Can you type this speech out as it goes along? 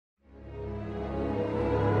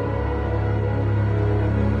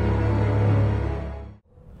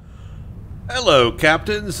Hello,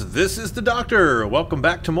 Captains. This is the Doctor. Welcome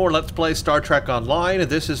back to more Let's Play Star Trek Online.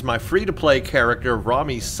 This is my free-to-play character,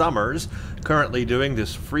 Rami Summers. Currently doing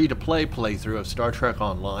this free-to-play playthrough of Star Trek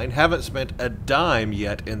Online. Haven't spent a dime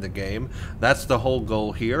yet in the game. That's the whole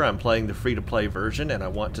goal here. I'm playing the free-to-play version, and I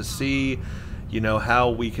want to see, you know, how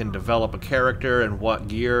we can develop a character and what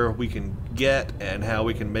gear we can get and how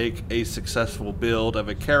we can make a successful build of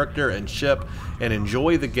a character and ship and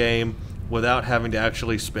enjoy the game without having to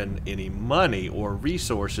actually spend any money or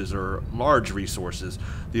resources or large resources.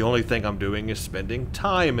 The only thing I'm doing is spending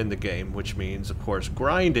time in the game, which means, of course,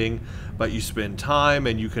 grinding, but you spend time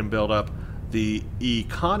and you can build up the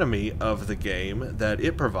economy of the game that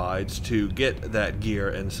it provides to get that gear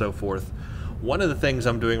and so forth. One of the things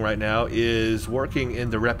I'm doing right now is working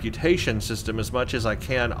in the reputation system as much as I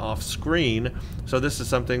can off screen. So this is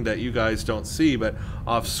something that you guys don't see, but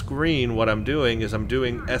off screen what I'm doing is I'm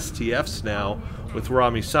doing STFs now with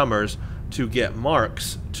Rami Summers to get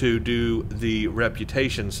marks to do the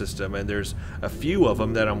reputation system, and there's a few of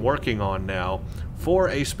them that I'm working on now for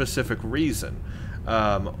a specific reason.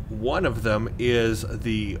 One of them is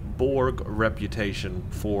the Borg reputation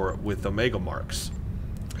with Omega marks.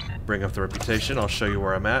 Bring up the reputation, I'll show you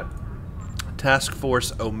where I'm at. Task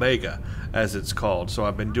Force Omega, as it's called. So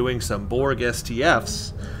I've been doing some Borg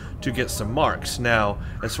STFs to get some marks. Now,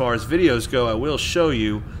 as far as videos go, I will show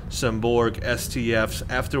you some Borg STFs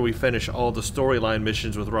after we finish all the storyline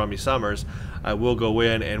missions with Rami Summers. I will go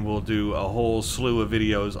in and we'll do a whole slew of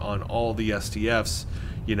videos on all the STFs,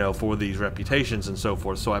 you know, for these reputations and so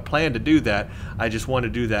forth. So I plan to do that. I just want to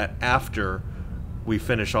do that after we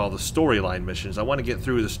finish all the storyline missions. I want to get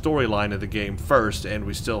through the storyline of the game first, and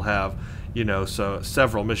we still have, you know, so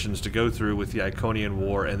several missions to go through with the Iconian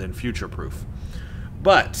War and then Future Proof.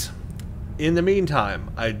 But in the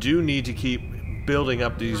meantime, I do need to keep building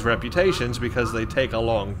up these reputations because they take a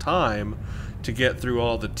long time to get through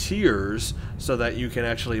all the tiers so that you can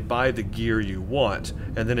actually buy the gear you want,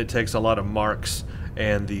 and then it takes a lot of marks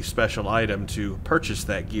and the special item to purchase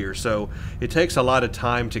that gear. So it takes a lot of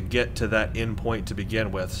time to get to that end point to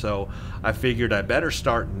begin with. So I figured I better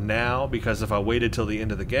start now, because if I waited till the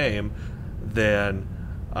end of the game, then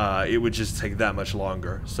it would just take that much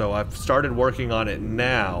longer. So I've started working on it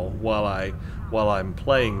now while I'm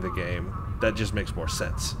playing the game. That just makes more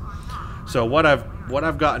sense. So what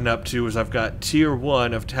I've gotten up to is I've got Tier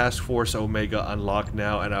 1 of Task Force Omega unlocked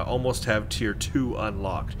now, and I almost have Tier 2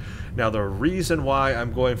 unlocked. Now the reason why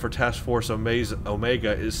I'm going for Task Force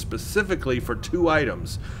Omega is specifically for two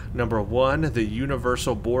items. Number one, the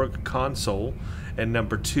Universal Borg Console, and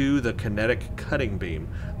number two, the Kinetic Cutting Beam.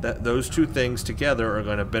 Those two things together are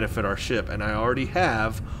going to benefit our ship, and I already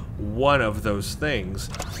have one of those things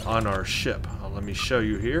on our ship. Let me show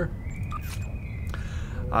you here.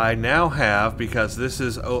 I now have, because this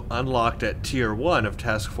is unlocked at Tier 1 of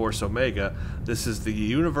Task Force Omega, this is the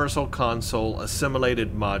Universal Console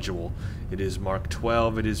Assimilated Module. It is Mark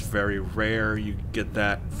 12. It is very rare. You get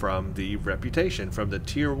that from the reputation, from the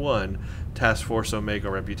Tier 1 Task Force Omega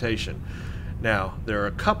reputation. Now, there are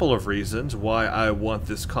a couple of reasons why I want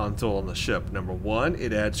this console on the ship. Number one,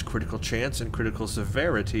 it adds critical chance and critical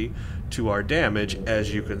severity to our damage,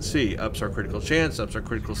 as you can see. Ups our critical chance, ups our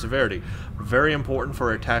critical severity. Very important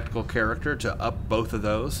for a tactical character to up both of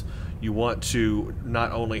those. You want to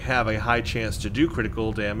not only have a high chance to do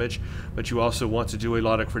critical damage, but you also want to do a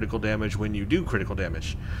lot of critical damage when you do critical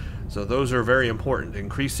damage. So those are very important,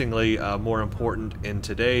 increasingly more important in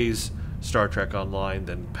today's Star Trek Online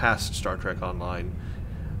than past Star Trek Online.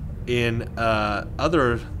 In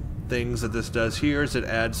other things that this does here is it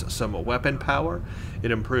adds some weapon power,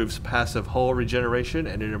 it improves passive hull regeneration,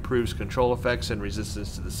 and it improves control effects and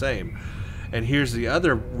resistance to the same. And here's the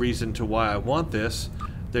other reason to why I want this.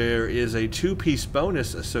 There is a two-piece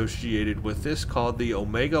bonus associated with this called the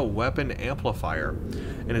Omega Weapon Amplifier,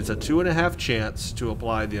 and it's a 2.5 chance to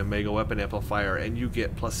apply the Omega Weapon Amplifier, and you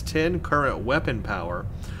get plus 10 current weapon power,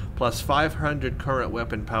 plus 500 current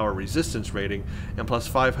weapon power resistance rating, and plus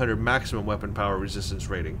 500 maximum weapon power resistance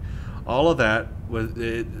rating. All of that, with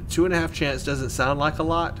 2.5 chance doesn't sound like a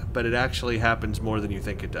lot, but it actually happens more than you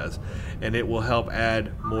think it does, and it will help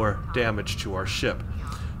add more damage to our ship.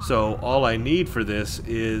 So all I need for this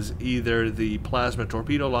is either the plasma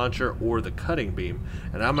torpedo launcher or the cutting beam,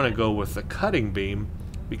 and I'm going to go with the cutting beam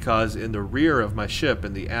because in the rear of my ship,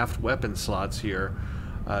 in the aft weapon slots here,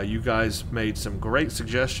 you guys made some great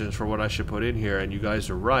suggestions for what I should put in here, and you guys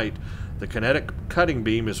are right. The kinetic cutting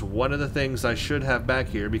beam is one of the things I should have back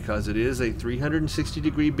here because it is a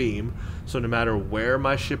 360-degree beam, so no matter where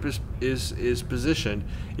my ship is positioned,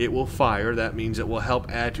 it will fire. That means it will help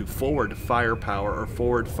add to forward firepower or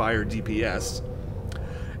forward fire DPS.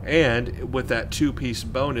 And with that 2-piece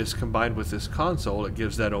bonus combined with this console, it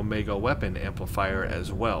gives that Omega weapon amplifier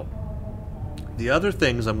as well. The other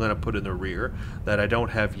things I'm going to put in the rear that I don't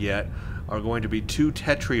have yet are going to be 2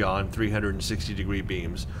 Tetrion 360-degree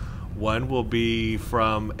beams. One will be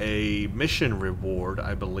from a mission reward,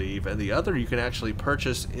 I believe, and the other you can actually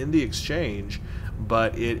purchase in the exchange,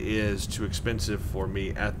 but it is too expensive for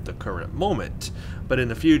me at the current moment. But in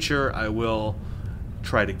the future, I will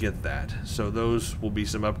try to get that. So those will be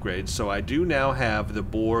some upgrades. So I do now have the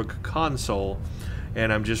Borg console,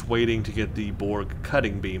 and I'm just waiting to get the Borg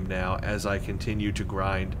cutting beam now as I continue to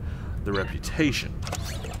grind the reputation.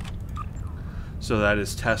 So that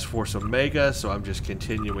is Task Force Omega, so I'm just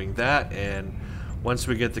continuing that, and once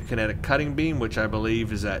we get the kinetic cutting beam, which I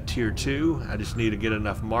believe is at tier 2, I just need to get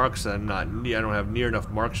enough marks. I don't have near enough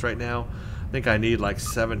marks right now. I think I need like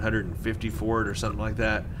 750 for it or something like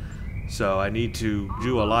that. So I need to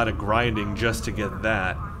do a lot of grinding just to get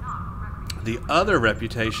that. The other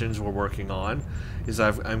reputations we're working on is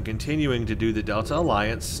I'm continuing to do the Delta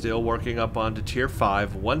Alliance, still working up onto tier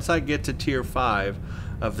 5. Once I get to tier 5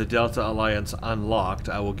 of the Delta Alliance unlocked,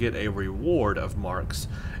 I will get a reward of marks,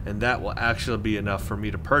 and that will actually be enough for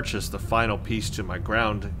me to purchase the final piece to my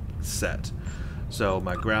ground set. So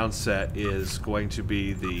my ground set is going to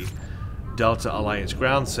be the Delta Alliance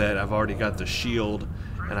ground set. I've already got the shield,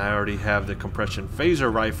 and I already have the compression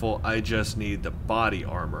phaser rifle. I just need the body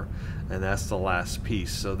armor, and that's the last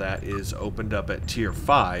piece. So that is opened up at tier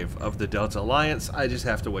 5 of the Delta Alliance. I just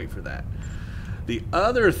have to wait for that. The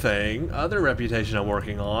other reputation I'm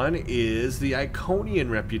working on is the Iconian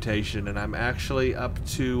reputation, and I'm actually up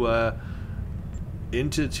to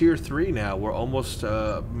into tier 3 now. We're almost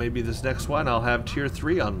maybe this next one I'll have tier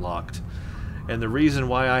 3 unlocked. And the reason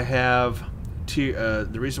why I have the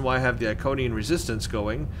Iconian resistance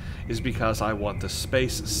going is because I want the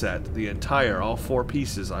space set, all 4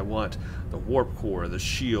 pieces. I want the warp core, the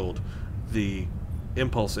shield, the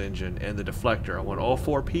impulse engine, and the deflector. I want all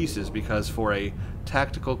 4 pieces because for a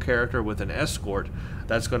tactical character with an escort,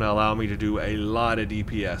 that's going to allow me to do a lot of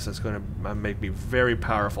DPS. That's going to make me very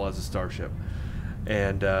powerful as a starship,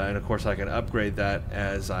 and of course I can upgrade that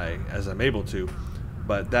as I'm able to.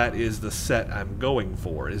 But that is the set I'm going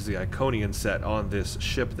for, is the Iconian set on this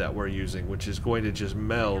ship that we're using, which is going to just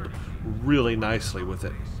meld really nicely with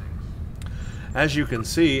it. As you can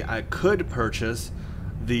see, I could purchase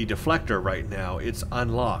the deflector right now. It's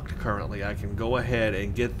unlocked currently. I can go ahead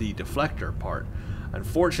and get the deflector part.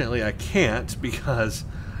 Unfortunately, I can't because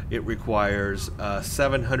it requires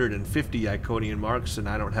 750 Iconian marks, and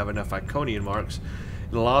I don't have enough Iconian marks.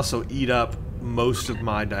 It'll also eat up most of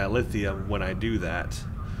my dilithium when I do that.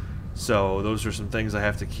 So those are some things I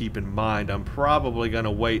have to keep in mind. I'm probably going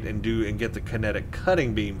to wait and get the kinetic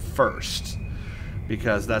cutting beam first,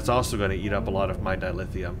 because that's also going to eat up a lot of my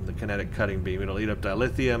dilithium. The kinetic cutting beam, it'll eat up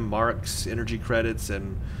dilithium, marks, energy credits,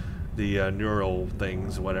 and the neural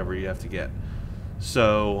things, whatever you have to get.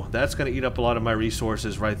 So that's going to eat up a lot of my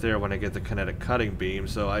resources right there when I get the kinetic cutting beam.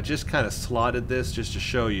 So I just kind of slotted this just to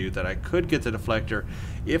show you that I could get the deflector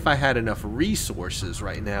if I had enough resources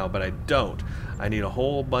right now, but I don't. I need a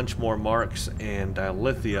whole bunch more marks and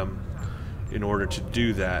dilithium in order to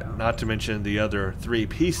do that, not to mention the other 3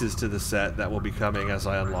 pieces to the set that will be coming as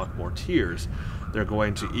I unlock more tiers. They're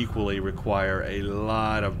going to equally require a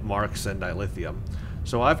lot of marks and dilithium.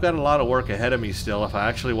 So I've got a lot of work ahead of me still if I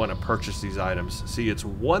actually want to purchase these items. See, it's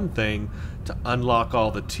one thing to unlock all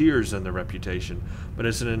the tiers in the reputation, but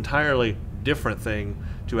it's an entirely different thing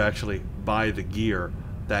to actually buy the gear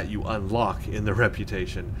that you unlock in the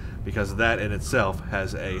reputation, because that in itself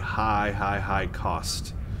has a high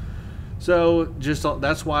cost. So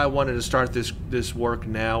that's why I wanted to start this work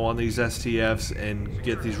now on these STFs and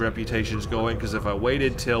get these reputations going, because if I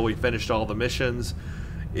waited till we finished all the missions,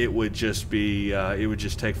 it would just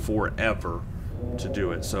take forever to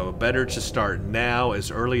do it. So better to start now, as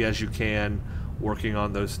early as you can, working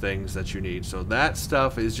on those things that you need. So that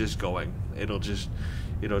stuff is just going. It'll just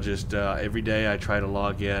every day I try to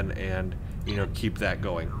log in and keep that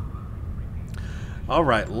going. All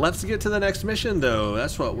right, let's get to the next mission, though.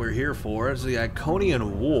 That's what we're here for. It's the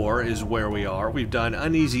Iconian War is where we are. We've done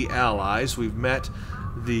Uneasy Allies. We've met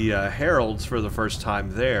the Heralds for the first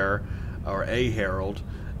time there, or a Herald,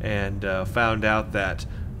 and found out that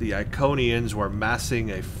the Iconians were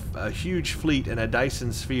massing a huge fleet in a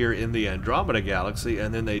Dyson sphere in the Andromeda Galaxy,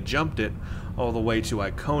 and then they jumped it all the way to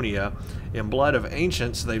Iconia. In Blood of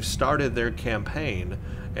Ancients, they've started their campaign,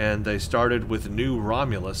 and they started with New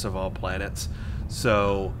Romulus, of all planets.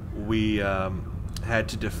 So we had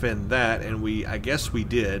to defend that, and I guess we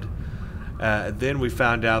did. Then we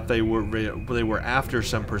found out they were after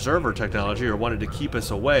some preserver technology, or wanted to keep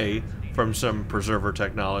us away from some preserver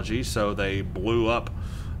technology, so they blew up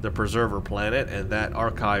the preserver planet, and that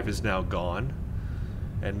archive is now gone.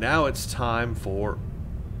 And now it's time for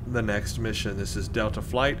the next mission. This is Delta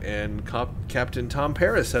Flight, and Captain Tom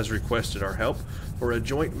Paris has requested our help for a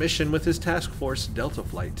joint mission with his task force, Delta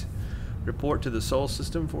Flight. Report to the Sol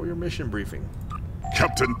System for your mission briefing.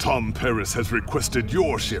 Captain Tom Paris has requested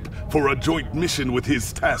your ship for a joint mission with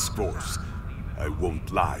his task force. I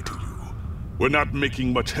won't lie to you. We're not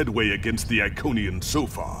making much headway against the Iconians so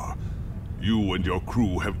far. You and your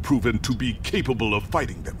crew have proven to be capable of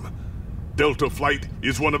fighting them. Delta Flight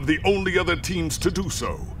is one of the only other teams to do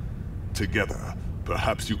so. Together,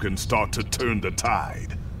 perhaps you can start to turn the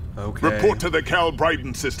tide. Okay. Report to the Cal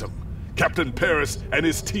Bryden system. Captain Paris and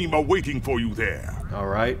his team are waiting for you there. All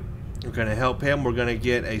right. We're going to help him. We're going to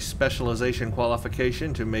get a specialization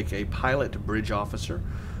qualification to make a pilot bridge officer.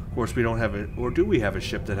 Of course, we don't have a, or do we have a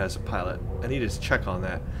ship that has a pilot? I need to check on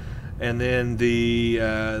that. And then the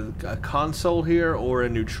a console here, or a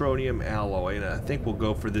neutronium alloy. And I think we'll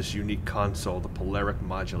go for this unique console, the polaric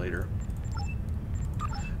modulator.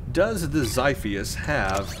 Does the Xiphias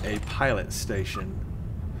have a pilot station?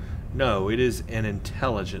 No, it is an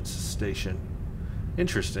intelligence station.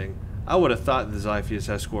 Interesting. I would have thought the Xiphias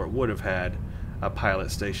escort would have had a pilot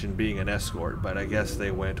station, being an escort, but I guess they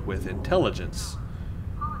went with intelligence.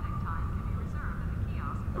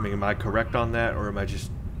 I mean, am I correct on that, or am I just...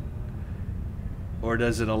 Or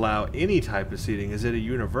does it allow any type of seating? Is it a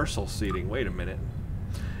universal seating? Wait a minute.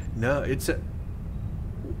 No, it's a...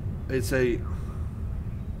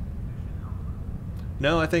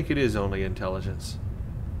 No, I think it is only intelligence.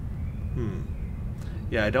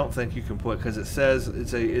 Yeah, I don't think you can put, because it says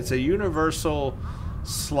it's a universal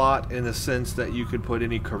slot in the sense that you could put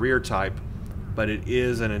any career type, but it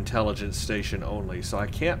is an intelligence station only. So I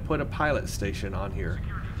can't put a pilot station on here.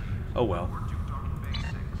 Oh well.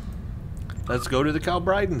 Let's go to the Cal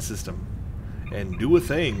Bryden system and do a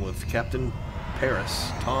thing with Captain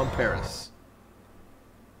Paris, Tom Paris.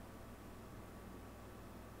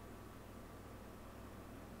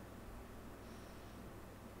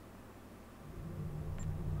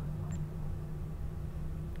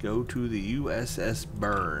 Go to the USS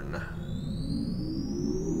Burn.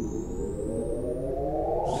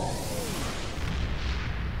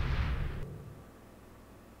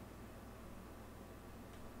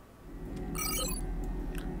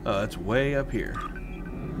 Oh, that's way up here.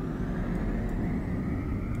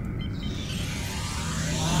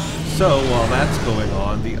 So while that's going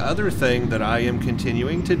on, the other thing that I am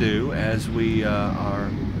continuing to do as we are,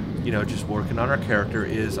 you know, just working on our character,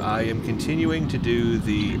 is I am continuing to do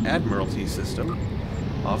the Admiralty system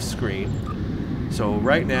off screen. So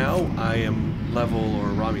right now I am level, or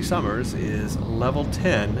Rami Summers is level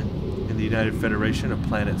 10 in the United Federation of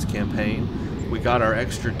Planets campaign. We got our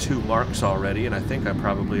extra 2 marks already, and I think I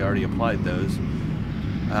probably already applied those.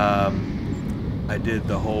 I did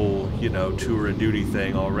the whole, you know, tour of duty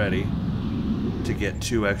thing already to get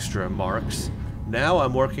 2 extra marks. Now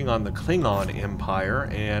I'm working on the Klingon Empire,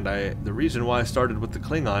 and the reason why I started with the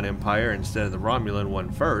Klingon Empire instead of the Romulan one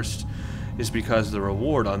first is because the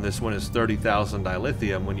reward on this one is 30,000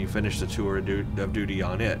 dilithium when you finish the tour of duty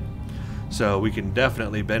on it. So we can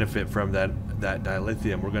definitely benefit from that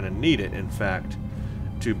dilithium. We're going to need it, in fact,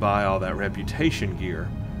 to buy all that reputation gear.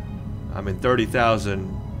 I mean,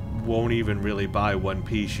 30,000 won't even really buy one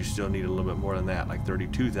piece. You still need a little bit more than that, like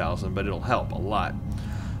 32,000, but it'll help a lot.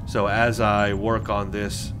 So as I work on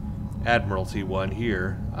this Admiralty one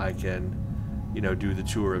here, I can, you know, do the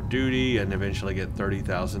tour of duty and eventually get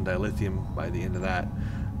 30,000 dilithium by the end of that.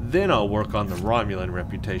 Then I'll work on the Romulan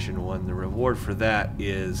reputation one. The reward for that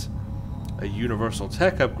is a universal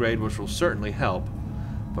tech upgrade, which will certainly help,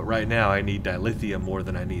 but right now I need dilithium more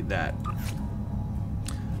than I need that,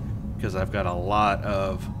 because I've got a lot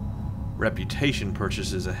of reputation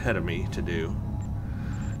purchases ahead of me to do.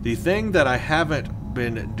 The thing that I haven't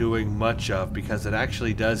been doing much of, because it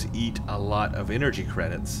actually does eat a lot of energy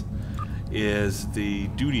credits, is the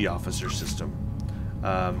duty officer system.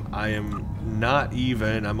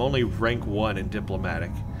 I'm only rank 1 in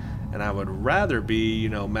diplomatic, and I would rather be, you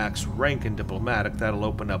know, max rank in diplomatic. That'll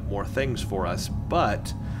open up more things for us,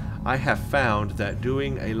 but I have found that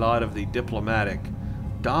doing a lot of the diplomatic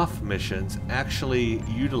DOF missions actually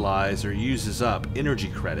utilize or uses up energy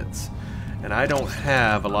credits, and I don't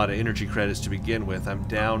have a lot of energy credits to begin with. I'm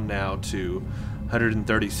down now to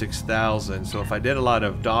 136,000, so if I did a lot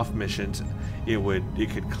of DOF missions, it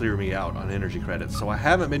could clear me out on energy credits. So I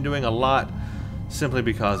haven't been doing a lot simply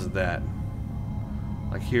because of that.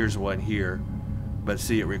 Like here's one here. But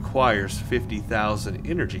see, it requires 50,000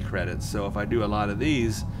 energy credits, so if I do a lot of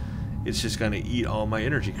these, it's just going to eat all my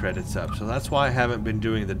energy credits up. So that's why I haven't been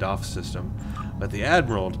doing the DOF system. But the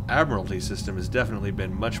Admiralty system has definitely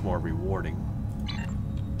been much more rewarding.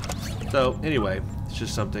 So anyway, it's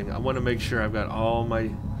just something. I want to make sure I've got all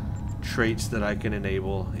my traits that I can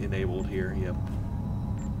enabled here. Yep.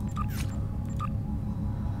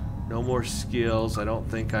 No more skills. I don't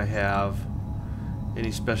think I have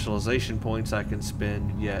any specialization points I can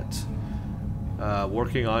spend yet.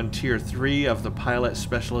 Working on tier 3 of the pilot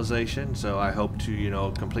specialization, so I hope to, you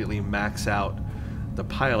know, completely max out the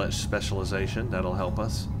pilot specialization. That'll help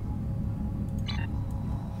us.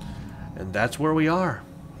 And that's where we are.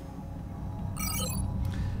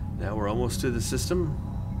 Now we're almost to the system,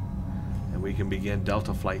 and we can begin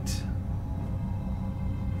Delta flight.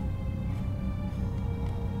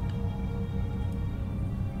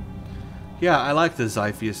 Yeah, I like the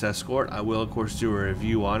Xiphias Escort. I will, of course, do a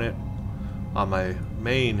review on it on my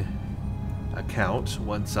main account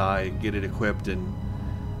once I get it equipped and,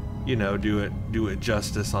 you know, do it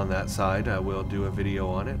justice on that side. I will do a video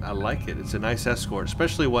on it. I like it. It's a nice escort,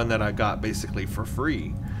 especially one that I got basically for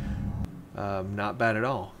free. Not bad at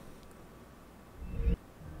all.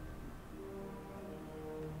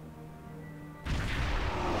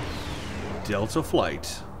 Delta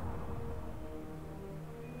flight.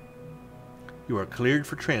 You are cleared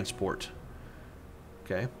for transport.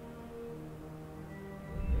 Okay.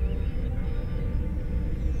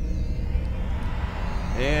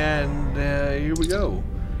 And here we go.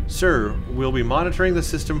 Sir, we'll be monitoring the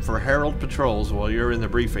system for Herald patrols while you're in the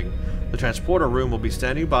briefing. The transporter room will be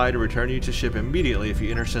standing by to return you to ship immediately if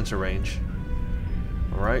you enter sensor range.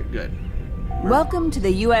 Alright, good. Welcome to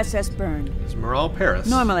the USS Byrne. It's Moral Paris.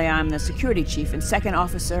 Normally I'm the security chief and second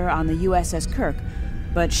officer on the USS Kirk,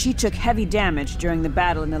 but she took heavy damage during the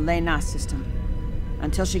battle in the Lena system.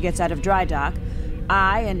 Until she gets out of dry dock,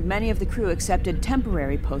 I and many of the crew accepted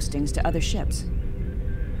temporary postings to other ships.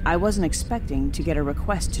 I wasn't expecting to get a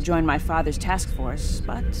request to join my father's task force,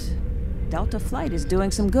 but Delta Flight is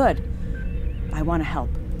doing some good. I want to help.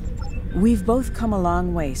 We've both come a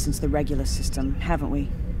long way since the Regulus system, haven't we?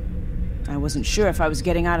 I wasn't sure if I was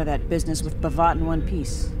getting out of that business with Bavat in one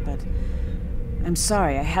piece, but I'm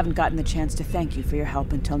sorry I haven't gotten the chance to thank you for your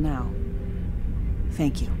help until now.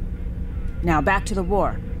 Thank you. Now back to the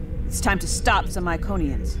war. It's time to stop some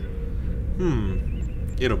Iconians.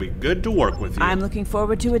 It'll be good to work with you. I'm looking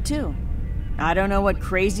forward to it too. I don't know what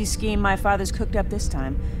crazy scheme my father's cooked up this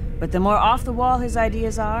time, but the more off the wall his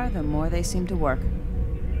ideas are, the more they seem to work.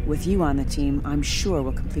 With you on the team, I'm sure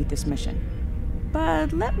we'll complete this mission.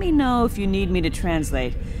 But let me know if you need me to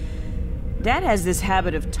translate. Dad has this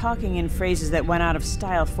habit of talking in phrases that went out of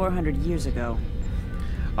style 400 years ago.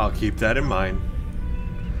 I'll keep that in mind.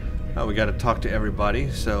 Oh, we gotta talk to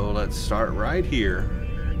everybody, so let's start right here.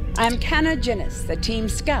 I'm Canna Ginnis, the team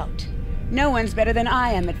scout. No one's better than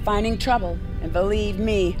I am at finding trouble, and believe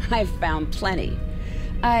me, I've found plenty.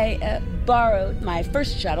 I borrowed my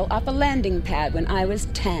first shuttle off a landing pad when I was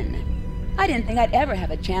 10. I didn't think I'd ever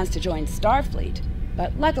have a chance to join Starfleet,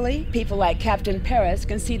 but luckily, people like Captain Paris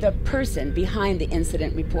can see the person behind the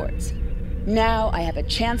incident reports. Now I have a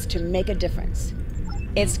chance to make a difference.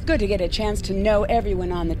 It's good to get a chance to know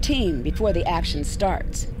everyone on the team before the action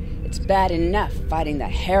starts. It's bad enough fighting the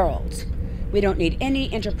Heralds. We don't need any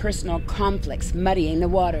interpersonal conflicts muddying the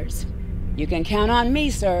waters. You can count on me,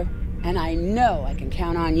 sir, and I know I can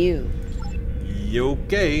count on you.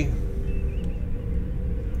 Okay.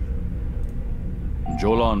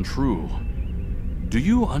 Jolan True, do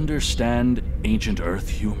you understand ancient Earth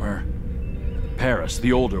humor? Paris,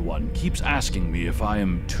 the older one, keeps asking me if I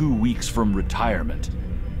am 2 weeks from retirement.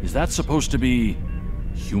 Is that supposed to be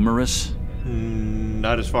humorous?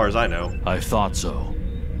 Not as far as I know. I thought so.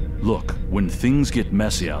 Look, when things get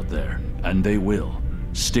messy out there, and they will,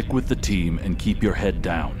 stick with the team and keep your head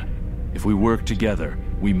down. If we work together,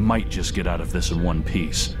 we might just get out of this in one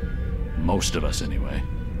piece. Most of us, anyway.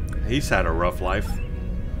 He's had a rough life.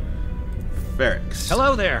 Ferrix.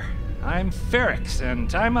 Hello there. I'm Ferrix,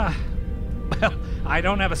 and I'm well, I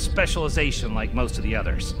don't have a specialization like most of the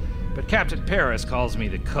others, but Captain Paris calls me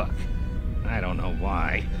the cook. I don't know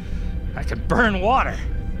why. I can burn water,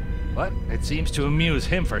 but it seems to amuse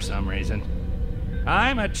him for some reason.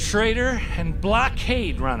 I'm a trader and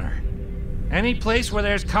blockade runner. Any place where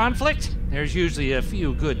there's conflict, there's usually a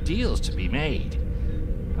few good deals to be made.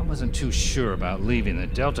 I wasn't too sure about leaving the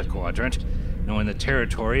Delta Quadrant, knowing the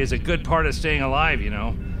territory is a good part of staying alive, you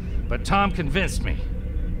know. But Tom convinced me.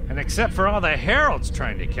 And except for all the Heralds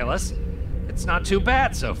trying to kill us, it's not too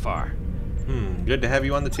bad so far. Good to have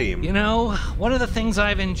you on the team. You know, one of the things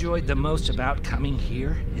I've enjoyed the most about coming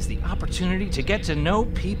here is the opportunity to get to know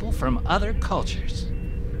people from other cultures.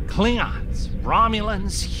 Klingons,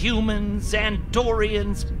 Romulans, humans,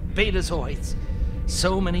 Andorians, Betazoids.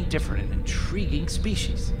 So many different and intriguing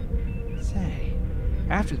species. Say,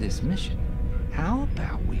 after this mission, how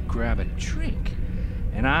about we grab a drink?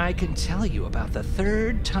 And I can tell you about the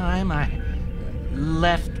third time I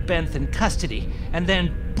left Benth in custody, and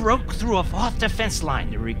then broke through a Voth defense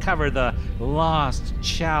line to recover the lost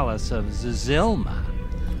chalice of Zilma.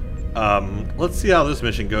 Let's see how this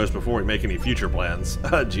mission goes before we make any future plans.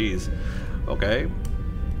 Jeez. Okay.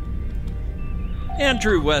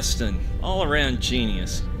 Andrew Weston, all-around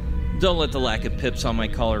genius. Don't let the lack of pips on my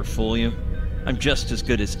collar fool you. I'm just as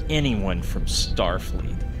good as anyone from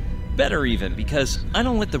Starfleet. Better even, because I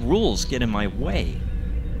don't let the rules get in my way.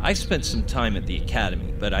 I spent some time at the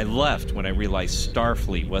Academy, but I left when I realized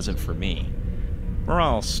Starfleet wasn't for me.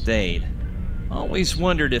 Morale stayed. Always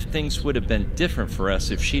wondered if things would have been different for us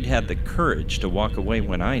if she'd had the courage to walk away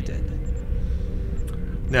when I did.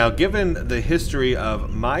 Now, given the history of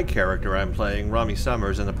my character I'm playing, Rami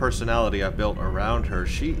Summers, and the personality I've built around her,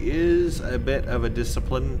 she is a bit of a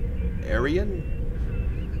disciplinarian.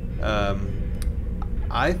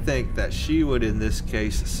 I think that she would, in this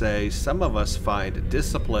case, say some of us find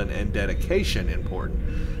discipline and dedication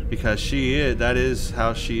important, because that is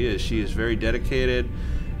how she is. She is very dedicated,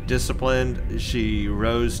 disciplined. She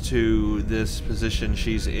rose to this position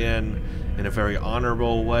she's in a very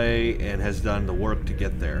honorable way and has done the work to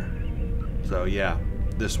get there. So yeah,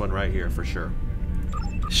 this one right here for sure.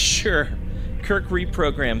 Sure. Kirk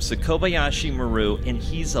reprograms the Kobayashi Maru, and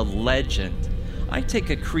he's a legend. I take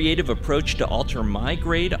a creative approach to alter my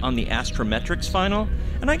grade on the astrometrics final,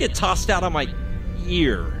 and I get tossed out on my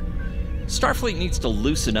ear. Starfleet needs to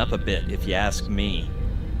loosen up a bit, if you ask me.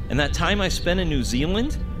 And that time I spent in New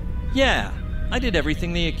Zealand? Yeah, I did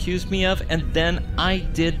everything they accused me of, and then I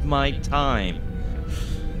did my time.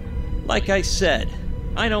 Like I said,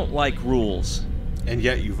 I don't like rules. And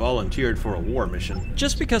yet you volunteered for a war mission.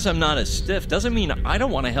 Just because I'm not as stiff doesn't mean I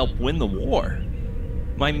don't want to help win the war.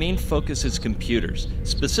 My main focus is computers,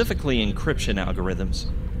 specifically encryption algorithms.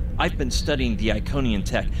 I've been studying the Iconian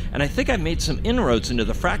tech, and I think I've made some inroads into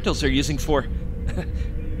the fractals they're using for...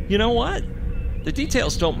 You know what? The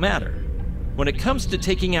details don't matter. When it comes to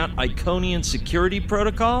taking out Iconian security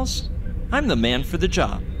protocols, I'm the man for the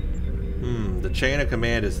job. The chain of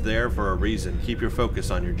command is there for a reason. Keep your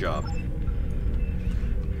focus on your job.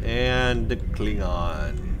 And the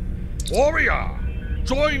Klingon. Warrior!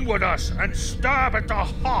 Join with us and stab at the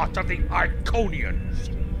heart of the Iconians.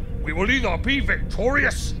 We will either be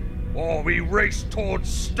victorious, or we race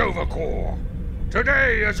towards Stovacor.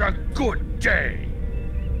 Today is a good day.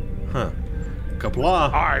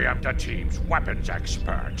 Kapla. I am the team's weapons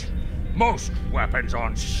expert. Most weapons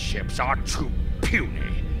on ships are too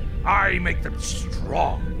puny. I make them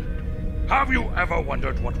strong. Have you ever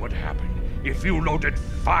wondered what would happen if you loaded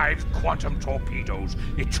 5 quantum torpedoes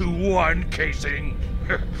into one casing?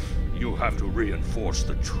 You have to reinforce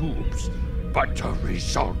the tubes, but the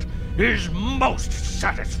result is most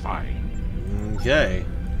satisfying. Okay.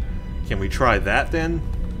 Can we try that then?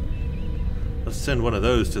 Let's send one of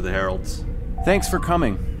those to the Heralds. Thanks for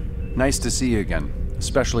coming. Nice to see you again,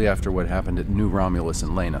 especially after what happened at New Romulus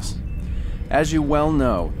and Lanus. As you well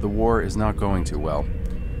know, the war is not going too well.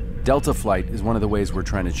 Delta Flight is one of the ways we're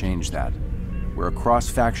trying to change that. We're a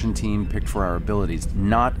cross-faction team picked for our abilities,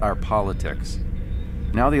 not our politics.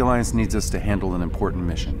 Now the Alliance needs us to handle an important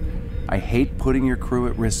mission. I hate putting your crew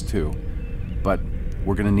at risk too, but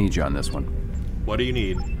we're gonna need you on this one. What do you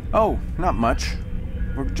need? Oh, not much.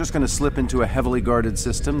 We're just gonna slip into a heavily guarded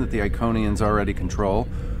system that the Iconians already control,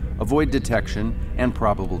 avoid detection and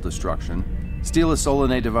probable destruction, steal a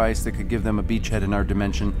Solanae device that could give them a beachhead in our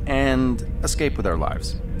dimension, and escape with our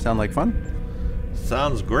lives. Sound like fun?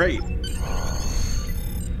 Sounds great.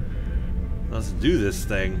 Let's do this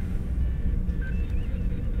thing.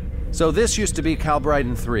 So this used to be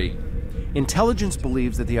Calbryden 3. Intelligence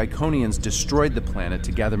believes that the Iconians destroyed the planet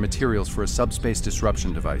to gather materials for a subspace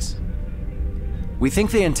disruption device. We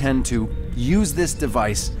think they intend to use this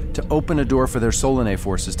device to open a door for their Solanae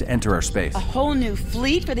forces to enter our space. A whole new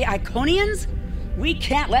fleet for the Iconians? We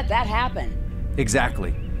can't let that happen.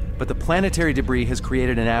 Exactly. But the planetary debris has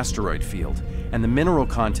created an asteroid field, and the mineral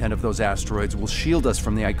content of those asteroids will shield us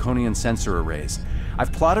from the Iconian sensor arrays.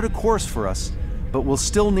 I've plotted a course for us, but we'll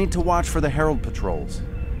still need to watch for the Herald patrols.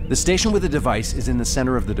 The station with the device is in the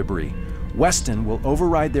center of the debris. Weston will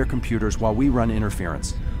override their computers while we run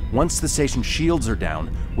interference. Once the station shields are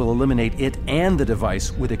down, we'll eliminate it and the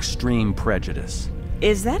device with extreme prejudice.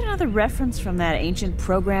 Is that another reference from that ancient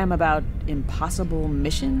program about impossible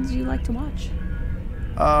missions you like to watch?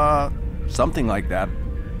 Something like that.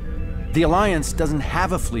 The Alliance doesn't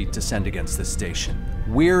have a fleet to send against this station.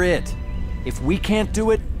 We're it. If we can't do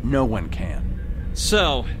it, no one can.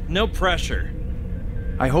 So, no pressure.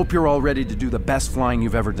 I hope you're all ready to do the best flying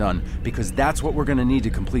you've ever done, because that's what we're gonna need to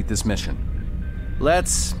complete this mission.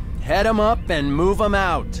 Let's head 'em up and move 'em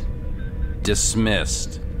out.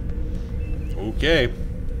 Dismissed. Okay.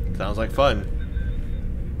 Sounds like fun.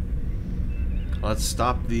 Let's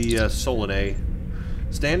stop the Solanae.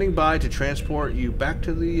 Standing by to transport you back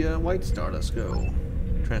to the White Star. Let's go.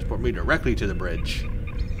 Transport me directly to the bridge.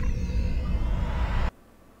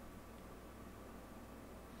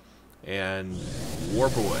 And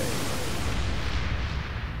warp away.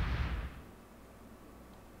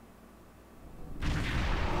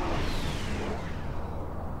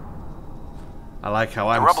 I like how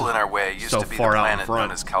I'm the rubble in our way used so to be the far out in planet front.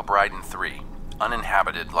 known as Calbryden 3,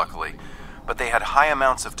 uninhabited, luckily, but they had high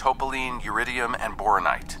amounts of topaline, uridium, and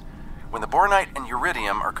boronite. When the boronite and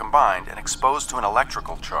uridium are combined and exposed to an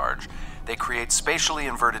electrical charge, they create spatially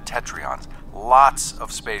inverted tetraons. Lots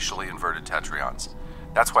of spatially inverted tetraons.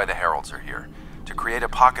 That's why the Heralds are here, to create a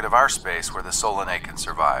pocket of our space where the Solanae can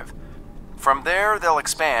survive. From there, they'll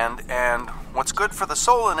expand, and what's good for the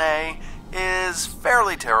Solanae is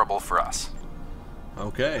fairly terrible for us.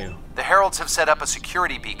 Okay. The Heralds have set up a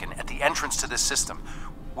security beacon at the entrance to this system.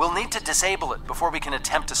 We'll need to disable it before we can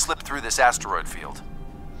attempt to slip through this asteroid field.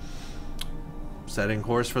 Setting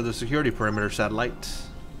course for the security perimeter satellite.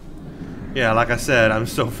 Yeah, like I said, I'm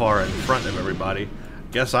so far in front of everybody.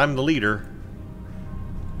 Guess I'm the leader.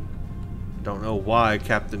 Don't know why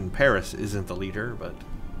Captain Paris isn't the leader, but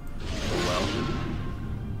oh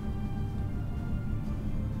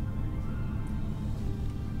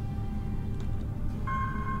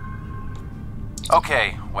well.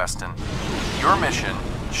 Okay, Weston. Your mission,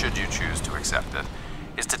 should you choose to accept it,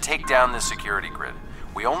 is to take down this security grid.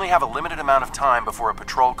 We only have a limited amount of time before a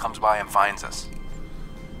patrol comes by and finds us.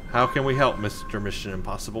 How can we help, Mr. Mission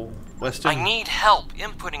Impossible? Weston? I need help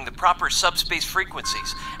inputting the proper subspace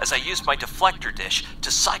frequencies as I use my deflector dish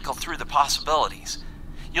to cycle through the possibilities.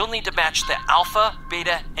 You'll need to match the alpha,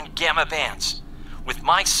 beta, and gamma bands. With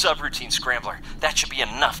my subroutine scrambler, that should be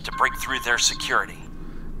enough to break through their security.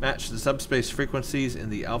 Match the subspace frequencies in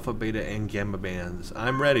the alpha, beta, and gamma bands.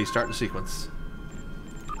 I'm ready. Start the sequence.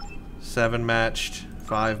 7 matched.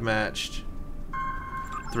 5 matched.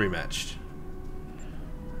 3 matched.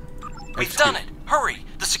 We've done it! Hurry!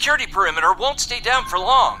 The security perimeter won't stay down for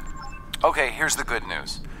long! Okay, here's the good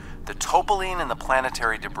news. The topaline and the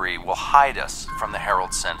planetary debris will hide us from the Herald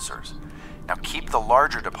sensors. Now keep the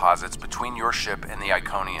larger deposits between your ship and the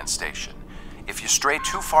Iconian station. If you stray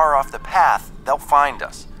too far off the path, they'll find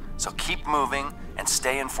us. So keep moving and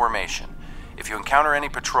stay in formation. If you encounter any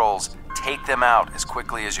patrols, take them out as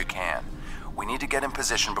quickly as you can. We need to get in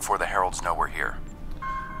position before the Heralds know we're here.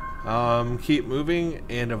 Keep moving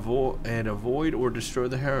and avoid or destroy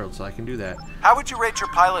the Heralds. I can do that. How would you rate your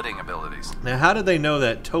piloting abilities? Now, how did they know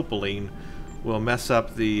that topaline will mess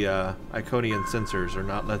up the Iconian sensors or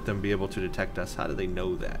not let them be able to detect us? How do they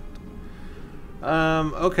know that?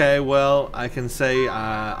 Okay, well, I can say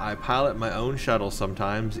I pilot my own shuttle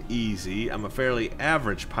sometimes, easy. I'm a fairly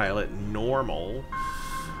average pilot, normal.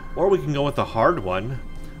 Or we can go with the hard one.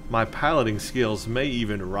 My piloting skills may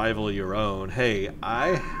even rival your own. Hey,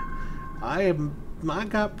 I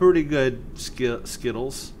got pretty good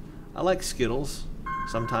Skittles. I like Skittles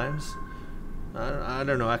sometimes. I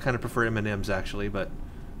don't know. I kind of prefer M&Ms actually, but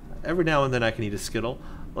every now and then I can eat a Skittle.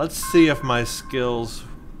 Let's see if my skills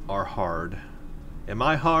are hard. Am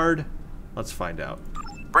I hard? Let's find out.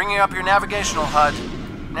 Bringing up your navigational HUD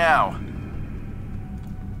now.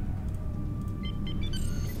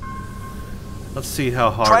 Let's see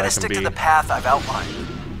how hard Try I to can stick be. to the path I've outlined.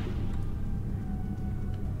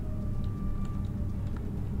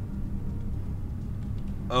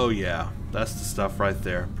 Oh yeah, that's the stuff right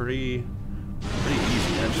there. Pretty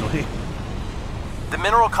easy actually. The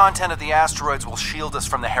mineral content of the asteroids will shield us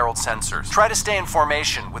from the Herald sensors. Try to stay in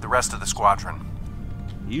formation with the rest of the squadron.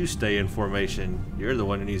 You stay in formation. You're the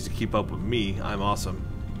one who needs to keep up with me. I'm awesome.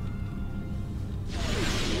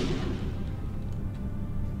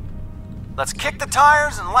 Let's kick the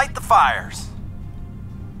tires and light the fires.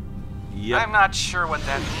 Yep. I'm not sure what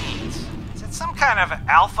that means. Is it some kind of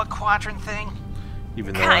alpha quadrant thing?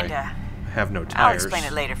 Even though Kinda. I have no I'll tires. explain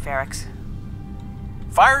it later, Ferrix.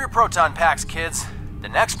 Fire your proton packs, kids. The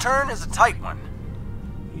next turn is a tight one.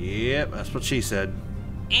 Yep, that's what she said.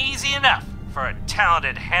 Easy enough for a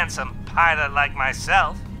talented, handsome pilot like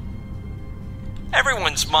myself.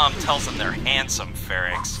 Everyone's mom tells them they're handsome,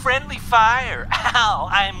 Ferrix. Friendly fire. Ow,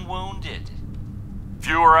 I'm wounded.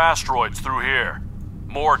 Fewer asteroids through here.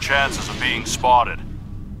 More chances of being spotted.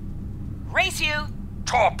 Race you!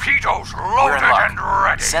 Torpedoes We're loaded in luck. and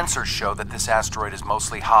ready. Sensors show that this asteroid is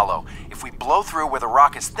mostly hollow. If we blow through where the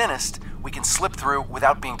rock is thinnest, we can slip through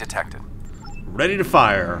without being detected. Ready to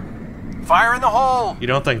fire. Fire in the hole! You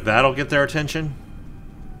don't think that'll get their attention?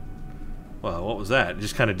 Well, what was that? It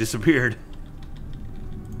just kind of disappeared.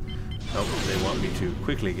 Oh, they want me to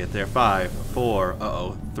quickly get there. 5,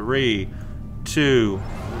 4, 3, 2,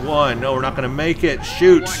 1. No, we're not going to make it.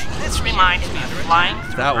 Shoot! This reminds me of flying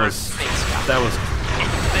through That was... Earth's space. That was...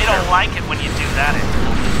 They don't like it when you do that in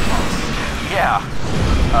Yeah.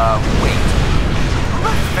 Wait. Who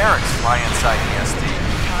let Ferrix fly inside ESD?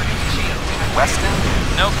 Weston?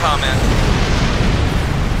 No comment.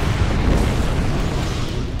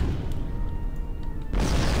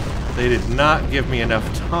 They did not give me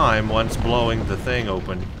enough time once blowing the thing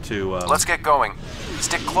open to... Let's get going.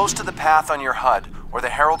 Stick close to the path on your HUD, or the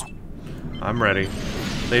Heralds... I'm ready.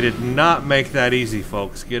 They did not make that easy,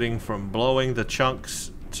 folks. Getting from blowing the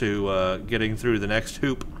chunks to getting through the next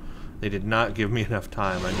hoop. They did not give me enough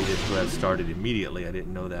time. I needed to have started immediately. I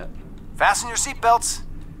didn't know that. Fasten your seatbelts.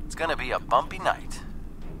 It's gonna be a bumpy night.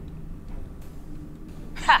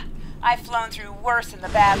 Ha! I've flown through worse in the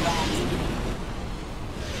Badlands.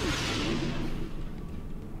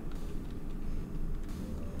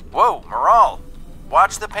 Whoa, Moral.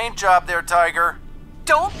 Watch the paint job there, Tiger.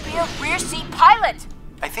 Don't be a rear seat pilot!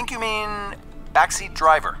 I think you mean backseat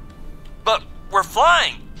driver. But we're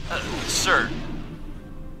flying, sir.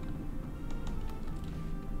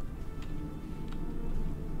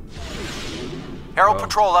 Herald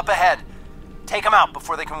Patrol up ahead. Take them out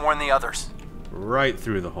before they can warn the others. Right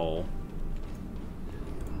through the hole.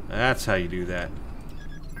 That's how you do that.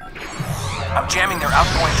 I'm jamming their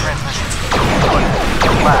outgoing transmissions.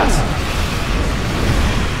 Good. Glass.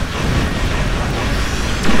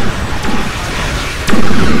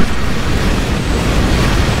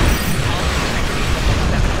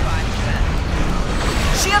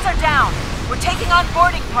 Shields are down. We're taking on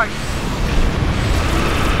boarding parties.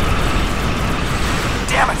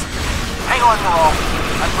 Damn it! Hang on, Moral.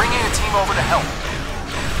 I'm bringing a team over to help.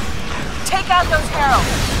 Take out those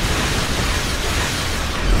heralds.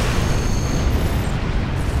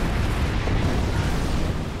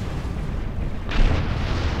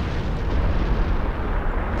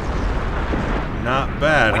 Not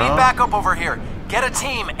bad, We huh? need backup over here. Get a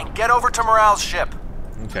team and get over to Morale's ship.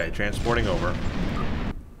 Okay, transporting over.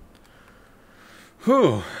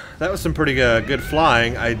 Whew, that was some pretty good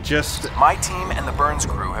flying. My team and the Burns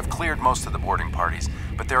crew have cleared most of the boarding parties,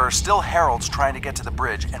 but there are still heralds trying to get to the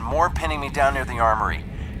bridge and more pinning me down near the armory.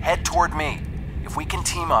 Head toward me. If we can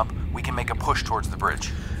team up, we can make a push towards the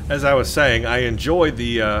bridge. As I was saying, I enjoyed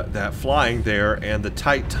the that flying there, and the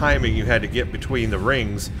tight timing you had to get between the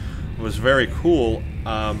rings was very cool.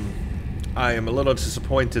 I am a little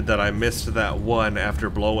disappointed that I missed that one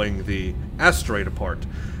after blowing the asteroid apart.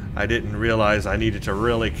 I didn't realize I needed to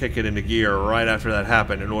really kick it into gear right after that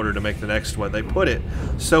happened in order to make the next one. They put it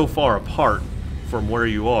so far apart from where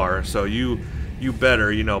you are, so you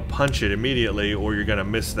better, you know, punch it immediately or you're gonna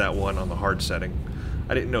miss that one on the hard setting.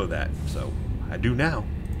 I didn't know that, so I do now.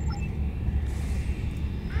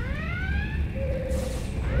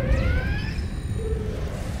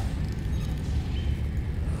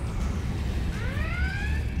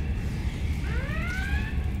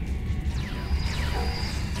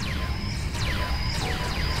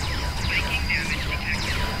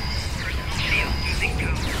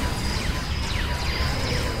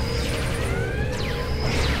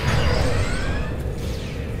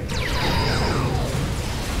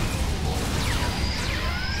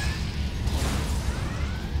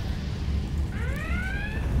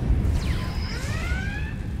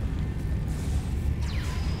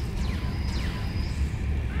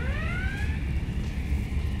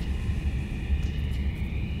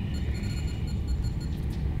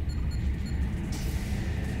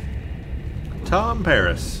 Tom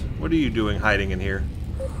Paris, what are you doing hiding in here?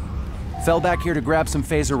 Fell back here to grab some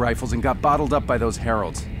phaser rifles and got bottled up by those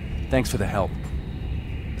heralds. Thanks for the help.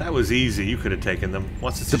 That was easy. You could have taken them.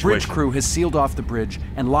 What's the The situation? bridge crew has sealed off the bridge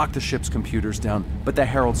and locked the ship's computers down, but the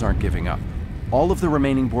heralds aren't giving up. All of the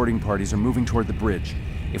remaining boarding parties are moving toward the bridge.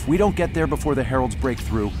 If we don't get there before the heralds break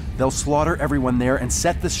through, they'll slaughter everyone there and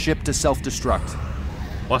set the ship to self-destruct.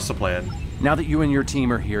 What's the plan? Now that you and your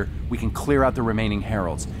team are here, we can clear out the remaining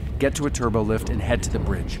heralds, get to a turbo lift, and head to the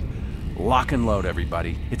bridge. Lock and load,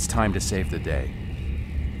 everybody. It's time to save the day.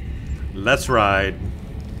 Let's ride.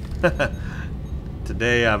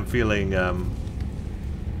 Today I'm feeling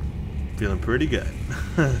Feeling pretty good.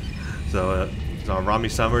 So Rami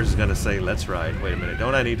Summers is gonna say, "Let's ride." Wait a minute,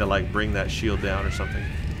 don't I need to like bring that shield down or something?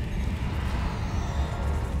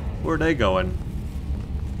 Where are they going?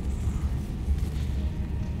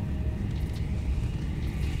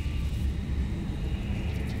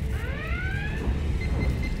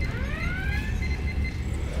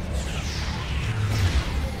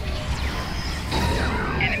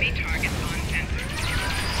 Enemy targets on center.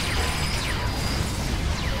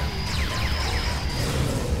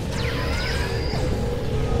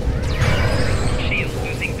 Shield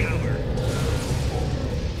losing power. Shield losing power.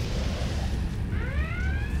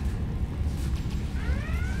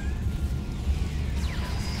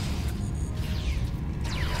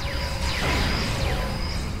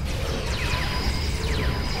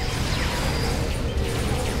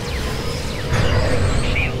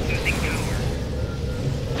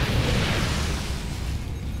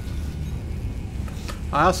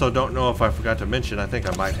 I also don't know if I forgot to mention, I think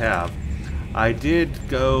I might have. I did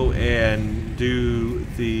go and do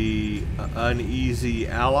the Uneasy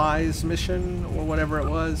Allies mission, or whatever it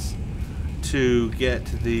was, to get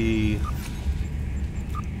the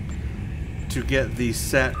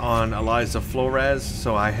set on Eliza Flores.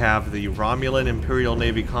 So I have the Romulan Imperial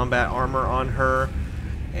Navy combat armor on her,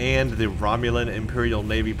 and the Romulan Imperial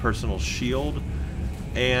Navy personal shield,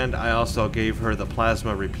 and I also gave her the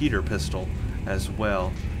plasma repeater pistol as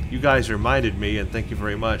well. You guys reminded me, and thank you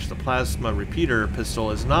very much. The plasma repeater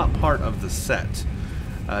pistol is not part of the set.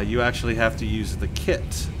 You actually have to use the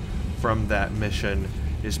kit from that mission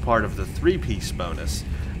is part of the 3-piece bonus.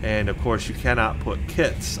 And of course you cannot put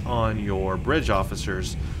kits on your bridge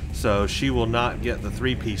officers, so she will not get the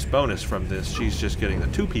 3-piece bonus from this. She's just getting the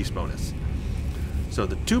 2-piece bonus. So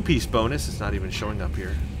the 2-piece bonus is not even showing up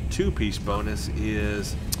here. 2-piece bonus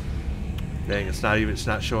is, dang, it's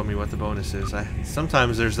not showing me what the bonus is.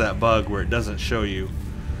 Sometimes there's that bug where it doesn't show you.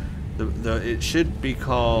 It should be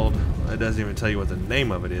called, it doesn't even tell you what the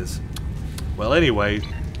name of it is. Well, anyway,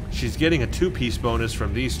 she's getting a 2-piece bonus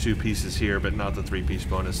from these 2 pieces here, but not the 3-piece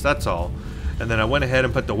bonus. That's all. And then I went ahead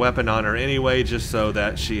and put the weapon on her anyway, just so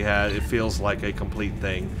that it feels like a complete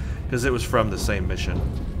thing, because it was from the same mission.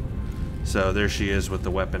 So there she is with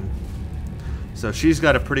the weapon. So she's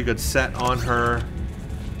got a pretty good set on her,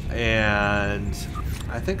 and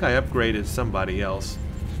I think I upgraded somebody else.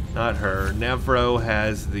 Not her. Nevro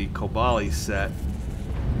has the Kobali set.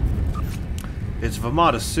 It's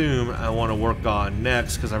Vamad Assume I want to work on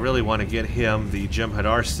next, because I really want to get him the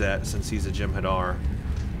Jem'Hadar set, since he's a Jem'Hadar.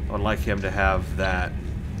 I would like him to have that.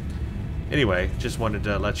 Anyway, just wanted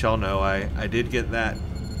to let y'all know I did get that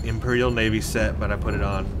Imperial Navy set, but I put it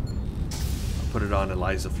on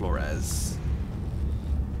Eliza Flores.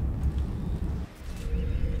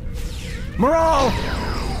 Morale!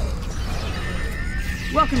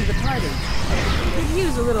 Welcome to the party. Could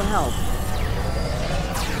use a little help.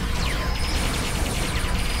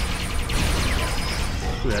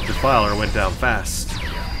 Ooh, that defiler went down fast.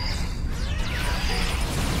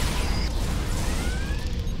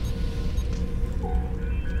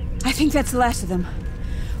 I think that's the last of them.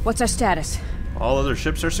 What's our status? All other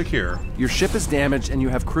ships are secure. Your ship is damaged and you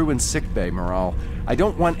have crew in sickbay, Morale. I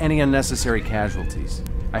don't want any unnecessary casualties.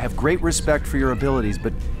 I have great respect for your abilities,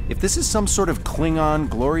 but if this is some sort of Klingon,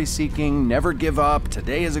 glory-seeking, never give up,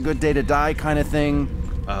 today is a good day to die kind of thing...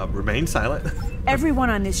 Remain silent. Everyone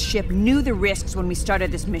on this ship knew the risks when we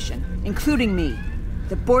started this mission, including me.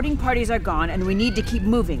 The boarding parties are gone, and we need to keep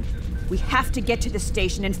moving. We have to get to the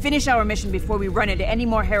station and finish our mission before we run into any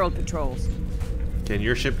more Herald patrols. Can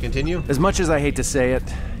your ship continue? As much as I hate to say it,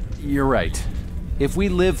 you're right. If we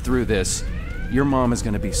live through this, your mom is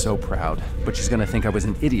going to be so proud, but she's going to think I was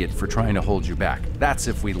an idiot for trying to hold you back. That's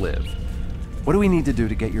if we live. What do we need to do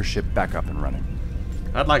to get your ship back up and running?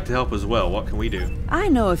 I'd like to help as well. What can we do? I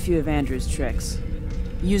know a few of Andrew's tricks.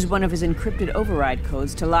 Use one of his encrypted override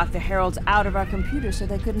codes to lock the Heralds out of our computer so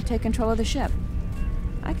they couldn't take control of the ship.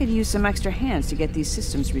 I could use some extra hands to get these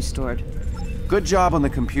systems restored. Good job on the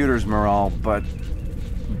computers, Morale, but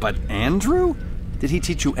Andrew? Did he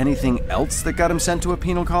teach you anything else that got him sent to a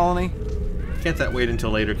penal colony? Can't that wait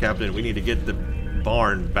until later, Captain? We need to get the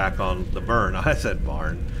barn back on the burn. I said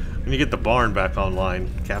barn. We need to get the barn back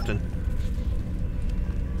online, Captain.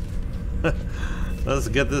 Let's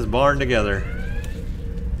get this barn together.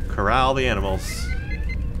 Corral the animals.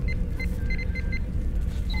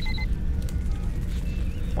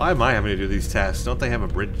 Why am I having to do these tasks? Don't they have a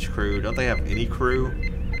bridge crew? Don't they have any crew?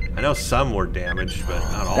 I know some were damaged, but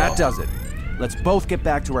not all. That does it. Let's both get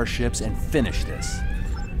back to our ships and finish this.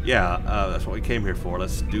 Yeah, that's what we came here for.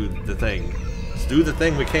 Let's do the thing. Let's do the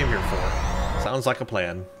thing we came here for. Sounds like a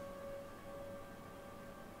plan.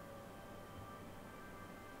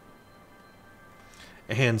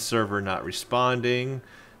 And server not responding.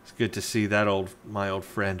 It's good to see that my old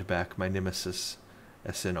friend back, my nemesis,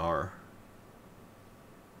 SNR.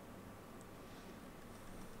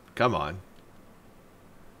 Come on.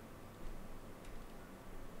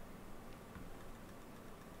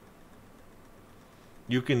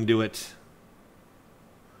 You can do it.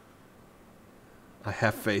 I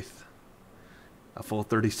have faith. A full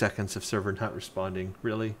 30 seconds of server not responding.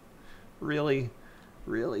 Really? Really?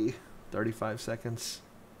 Really? 35 seconds?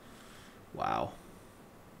 Wow.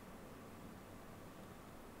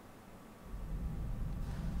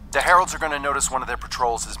 The Heralds are going to notice one of their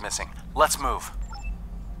patrols is missing. Let's move.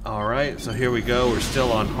 Alright, so here we go. We're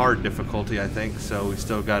still on hard difficulty, I think, so we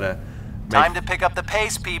still gotta time to pick up the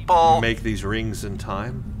pace, people! Make these rings in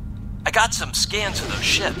time. I got some scans of those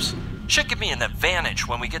ships. Should give me an advantage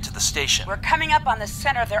when we get to the station. We're coming up on the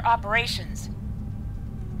center of their operations.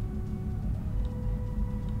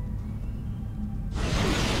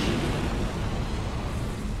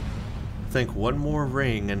 I think one more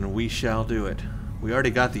ring and we shall do it. We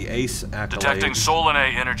already got the ace accolade. Detecting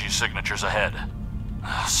Solanae energy signatures ahead.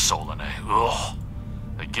 Solanae, ugh.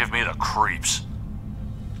 They give me the creeps.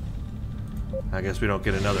 I guess we don't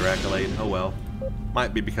get another accolade. Oh well.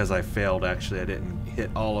 Might be because I failed, actually. I didn't hit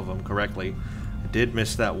all of them correctly. I did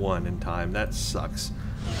miss that one in time. That sucks.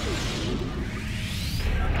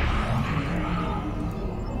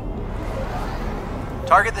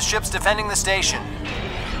 Target the ships defending the station.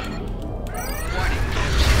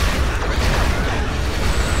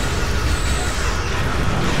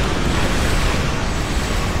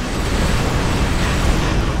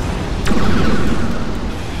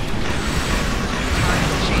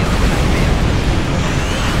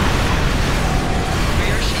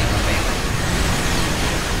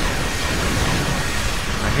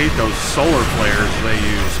 I hate those solar flares they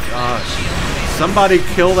use. Gosh. Somebody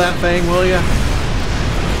kill that thing, will ya?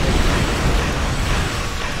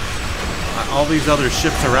 All these other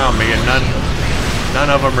ships around me, and none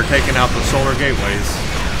of them are taking out the solar gateways.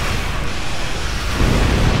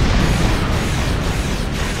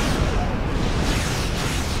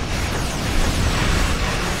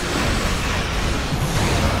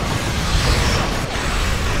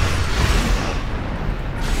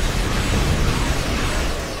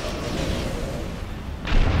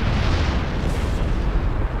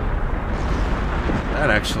 That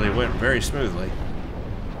actually went very smoothly.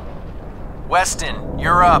 Weston,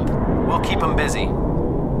 you're up. We'll keep them busy.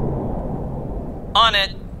 On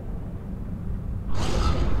it.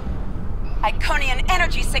 Iconian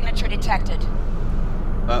energy signature detected.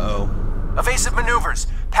 Uh-oh. Evasive maneuvers.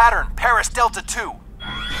 Pattern, Paris Delta 2.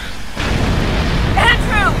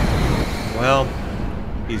 Andrew! Well,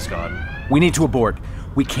 he's gone. We need to abort.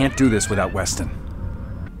 We can't do this without Weston.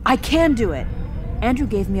 I can do it. Andrew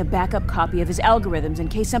gave me a backup copy of his algorithms in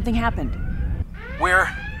case something happened. We're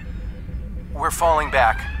falling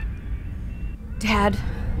back. Dad,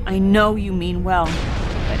 I know you mean well,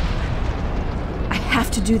 but I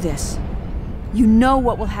have to do this. You know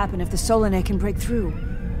what will happen if the Solanae can break through.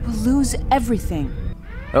 We'll lose everything.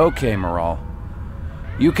 Okay, Moral.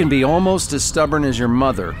 You can be almost as stubborn as your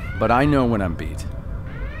mother, but I know when I'm beat.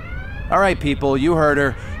 All right, people, you heard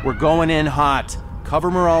her. We're going in hot.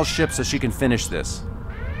 Cover Moral's ship so she can finish this.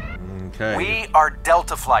 Okay. We are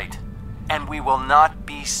Delta Flight, and we will not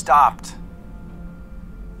be stopped.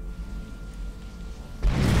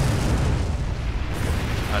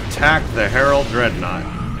 Attack the Herald Dreadnought.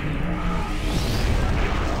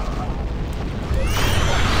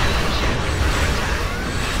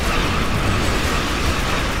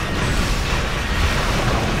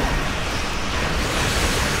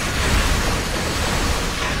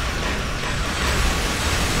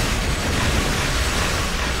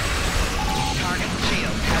 Target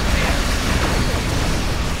shield has failed.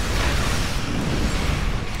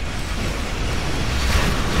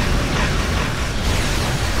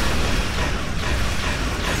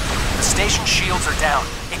 The station shields are down.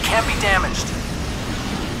 It can't be damaged.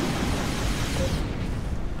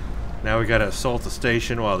 Now we gotta assault the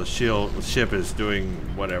station while the ship is doing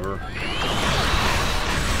whatever.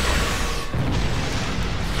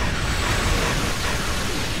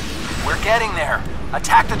 We're getting there.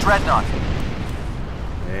 Attack the Dreadnought.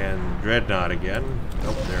 And Dreadnought again.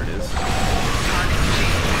 Oh, there it is. Target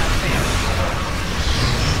shield has failed.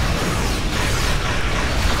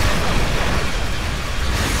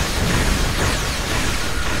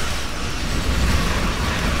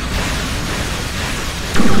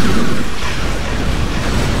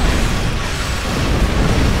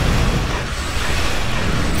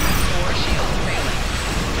 Core shields failing.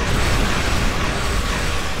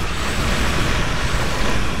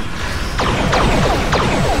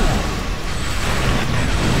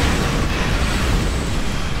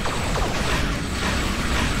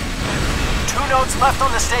 nodes left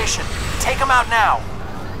on the station. Take them out now.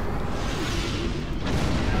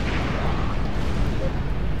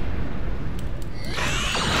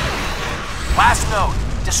 Last node.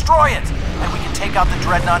 Destroy it, and we can take out the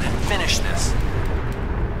Dreadnought and finish this.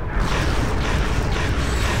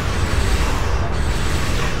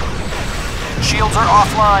 Shields are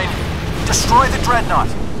offline. Destroy the Dreadnought.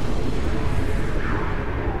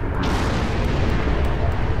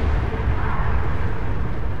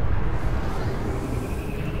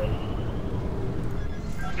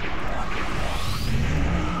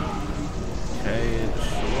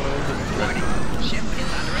 Ship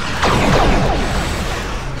is under attack.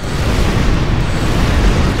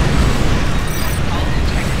 Hull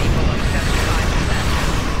integrity below 75%.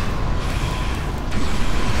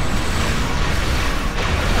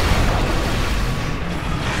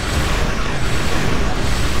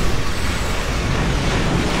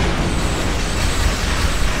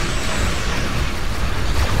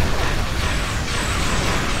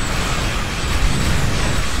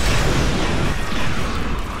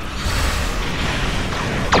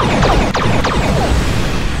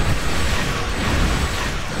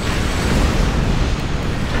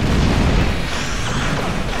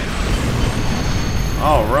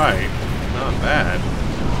 All right, not bad.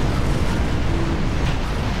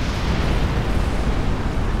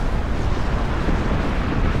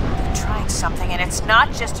 They're trying something, and it's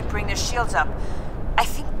not just to bring their shields up. I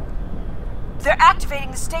think they're activating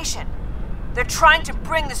the station. They're trying to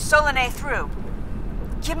bring the Solanae through.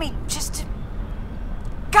 Give me just a...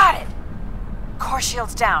 Got it! Core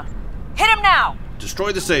shields down. Hit him now!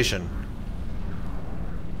 Destroy the station.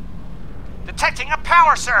 Detecting a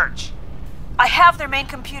power surge! I have their main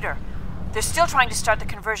computer. They're still trying to start the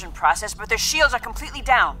conversion process, but their shields are completely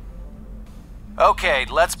down. Okay,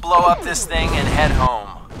 let's blow up this thing and head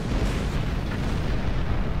home.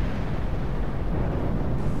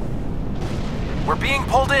 We're being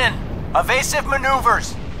pulled in. Evasive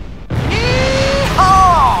maneuvers.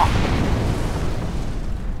 Yee-haw!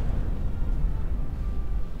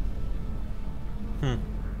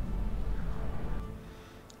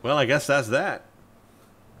 Well, I guess that's that.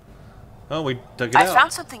 Oh, we took it I out.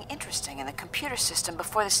 found something interesting in the computer system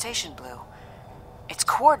before the station blew. It's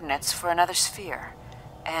coordinates for another sphere.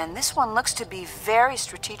 And this one looks to be very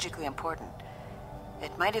strategically important.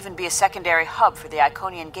 It might even be a secondary hub for the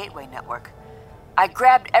Iconian Gateway network. I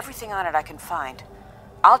grabbed everything on it I can find.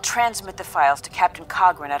 I'll transmit the files to Captain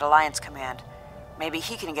Cogran at Alliance Command. Maybe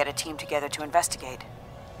he can get a team together to investigate.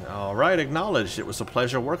 All right, acknowledged. It was a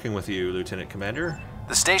pleasure working with you, Lieutenant Commander.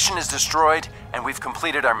 The station is destroyed, and we've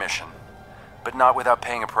completed our mission. But not without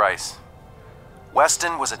paying a price.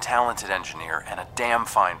 Weston was a talented engineer and a damn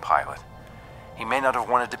fine pilot. He may not have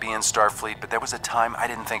wanted to be in Starfleet, but there was a time I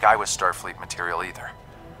didn't think I was Starfleet material either.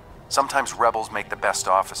 Sometimes rebels make the best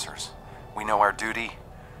officers. We know our duty.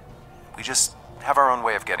 We just have our own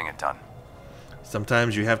way of getting it done.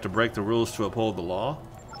 Sometimes you have to break the rules to uphold the law.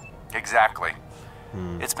 Exactly.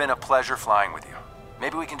 It's been a pleasure flying with you.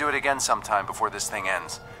 Maybe we can do it again sometime before this thing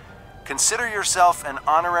ends. Consider yourself an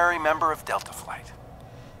honorary member of Delta Flight.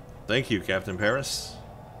 Thank you, Captain Paris.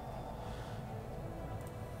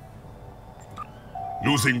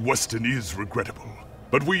 Losing Weston is regrettable,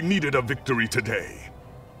 but we needed a victory today.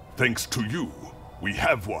 Thanks to you, we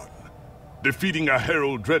have won. Defeating a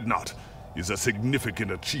Herald Dreadnought is a significant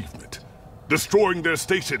achievement. Destroying their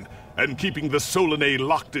station and keeping the Solanae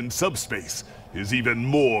locked in subspace is even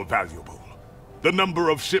more valuable. The number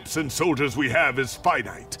of ships and soldiers we have is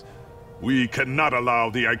finite. We cannot allow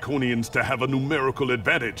the Iconians to have a numerical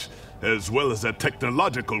advantage, as well as a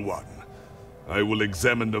technological one. I will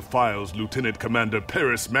examine the files Lieutenant Commander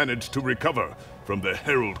Paris managed to recover from the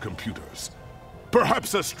Herald computers.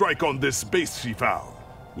 Perhaps a strike on this base she found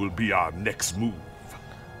will be our next move.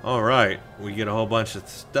 Alright, we get a whole bunch of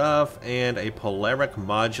stuff and a polaric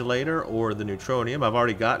modulator or the neutronium. I've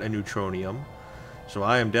already got a neutronium, so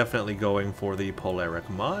I am definitely going for the polaric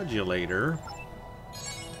modulator.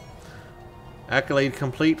 Accolade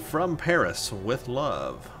complete from Paris with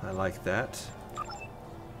love. I like that.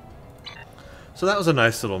 So that was a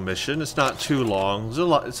nice little mission. It's not too long.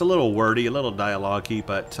 It's a little wordy, a little dialogue-y,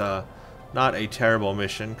 but not a terrible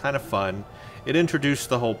mission. Kind of fun. It introduced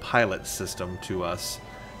the whole pilot system to us,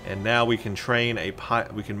 and now we can train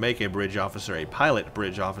we can make a bridge officer a pilot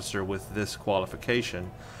bridge officer with this qualification.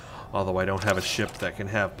 Although I don't have a ship that can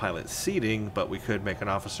have pilot seating, but we could make an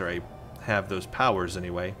officer have those powers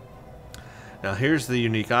anyway. Now here's the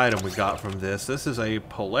unique item we got from this. This is a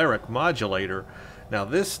polaric modulator. Now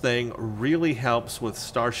this thing really helps with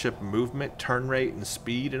starship movement, turn rate, and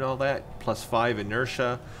speed and all that. +5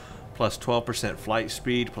 inertia, plus 12% flight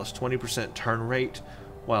speed, plus 20% turn rate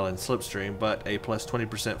while in slipstream, but a plus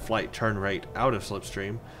 20% flight turn rate out of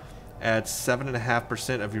slipstream. Adds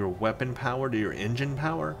 7.5% of your weapon power to your engine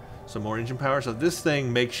power, so more engine power. So this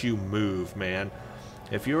thing makes you move, man.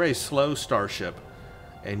 If you're a slow starship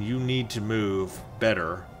and you need to move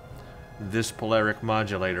better, this polaric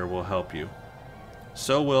modulator will help you.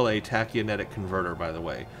 So will a tachyonetic converter, by the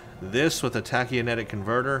way. This with a tachyonetic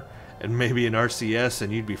converter and maybe an RCS,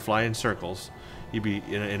 and you'd be flying circles. You'd be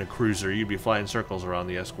in a cruiser, you'd be flying circles around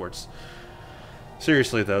the escorts.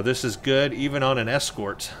 Seriously though, this is good. Even on an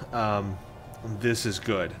escort, this is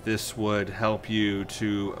good. This would help you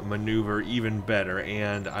to maneuver even better,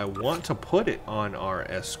 and I want to put it on our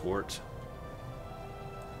escort.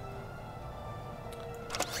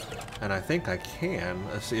 And I think I can.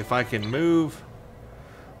 Let's see if I can move.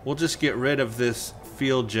 We'll just get rid of this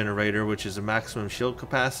field generator, which is a maximum shield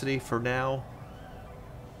capacity for now.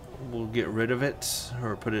 We'll get rid of it,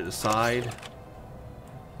 or put it aside.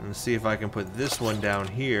 And see if I can put this one down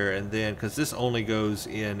here, and then, because this only goes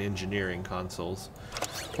in engineering consoles.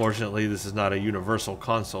 Fortunately, this is not a universal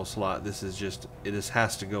console slot. This is just, it just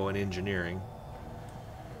has to go in engineering.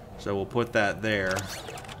 So we'll put that there.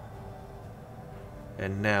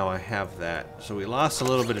 And now I have that. So we lost a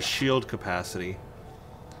little bit of shield capacity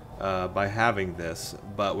by having this,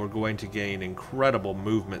 but we're going to gain incredible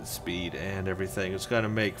movement speed and everything. It's going to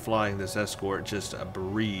make flying this escort just a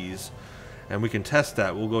breeze. And we can test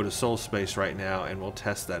that. We'll go to Soul Space right now and we'll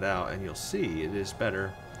test that out, and you'll see it is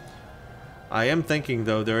better. I am thinking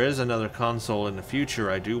though, there is another console in the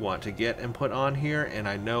future I do want to get and put on here, and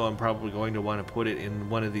I know I'm probably going to want to put it in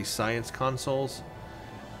one of these science consoles.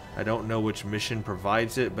 I don't know which mission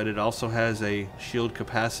provides it, but it also has a shield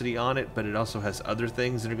capacity on it, but it also has other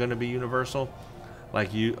things that are going to be universal, like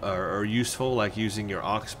or useful, like using your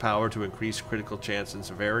aux power to increase critical chance and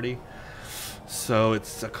severity. So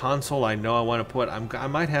it's a console I know I want to put. I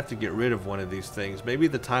might have to get rid of one of these things. Maybe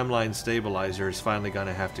the timeline stabilizer is finally going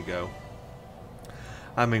to have to go.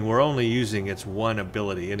 I mean, we're only using its one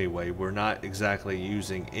ability anyway. We're not exactly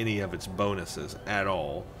using any of its bonuses at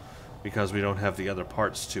all, because we don't have the other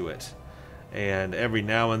parts to it. And every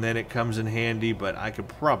now and then it comes in handy, but I could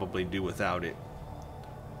probably do without it,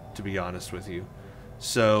 to be honest with you.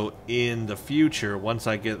 So in the future, once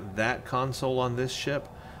I get that console on this ship,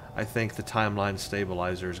 I think the timeline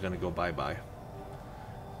stabilizer is going to go bye-bye.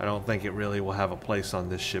 I don't think it really will have a place on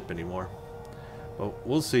this ship anymore. But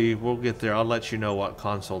we'll see. We'll get there. I'll let you know what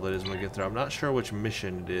console that is when we get there. I'm not sure which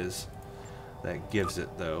mission it is that gives it,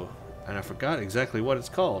 though. And I forgot exactly what it's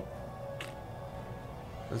called.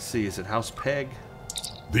 Let's see. Is it House Peg?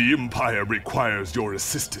 The Empire requires your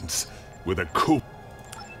assistance with a coup.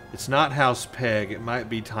 It's not House Peg. It might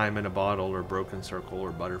be Time in a Bottle or Broken Circle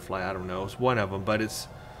or Butterfly. I don't know. It's one of them, but it's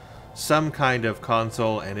some kind of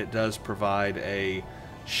console, and it does provide a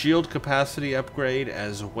shield capacity upgrade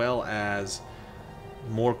as well as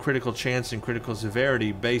more critical chance and critical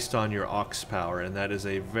severity based on your aux power, and that is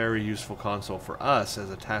a very useful console for us as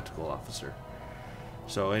a tactical officer.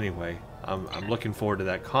 So anyway, I'm looking forward to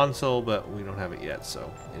that console, but we don't have it yet. So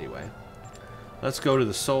anyway, let's go to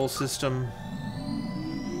the Sol system.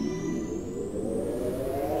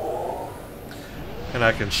 And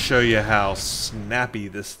I can show you how snappy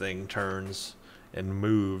this thing turns and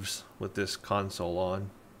moves with this console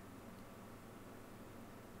on.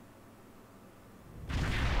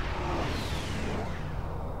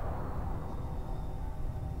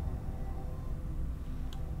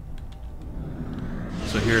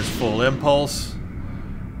 So here's full impulse,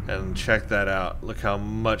 and check that out. Look how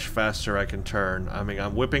much faster I can turn. I mean,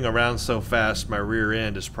 I'm whipping around so fast, my rear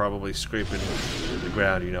end is probably scraping the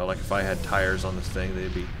ground. You know, like if I had tires on this thing,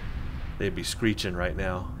 they'd be screeching right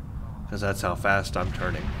now, because that's how fast I'm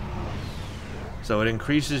turning. So it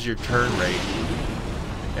increases your turn rate.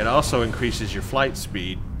 It also increases your flight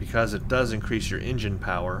speed, because it does increase your engine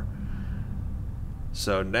power.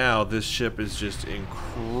 So now this ship is just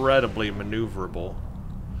incredibly maneuverable.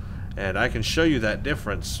 And I can show you that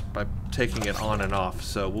difference by taking it on and off.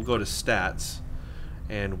 So we'll go to stats,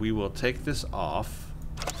 and we will take this off.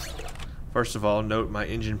 First of all, note my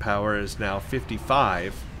engine power is now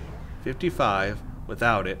 55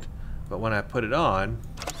 without it. But when I put it on,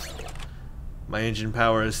 my engine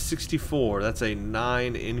power is 64. That's a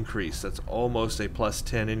 9 increase. That's almost a plus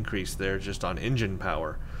 10 increase there just on engine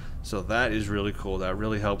power. So that is really cool. That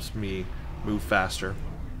really helps me move faster.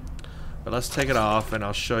 But let's take it off, and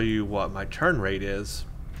I'll show you what my turn rate is.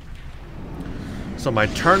 So my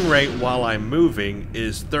turn rate while I'm moving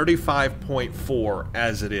is 35.4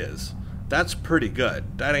 as it is. That's pretty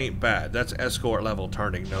good. That ain't bad. That's escort level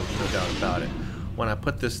turning, no doubt about it. when I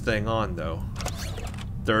put this thing on, though,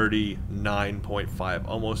 39.5,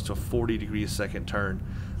 almost a 40 degrees a second turn.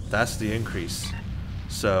 That's the increase.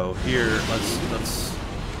 So here, let's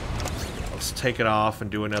take it off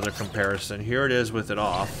and do another comparison. Here it is with it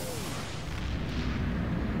off,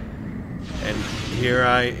 and here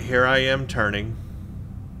I am turning.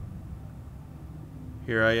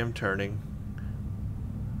 Here I am turning.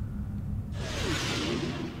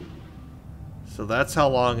 So that's how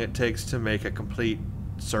long it takes to make a complete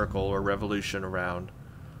circle or revolution around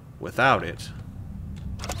without it.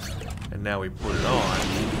 And now we put it on.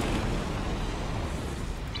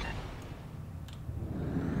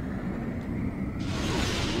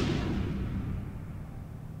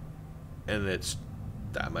 And it's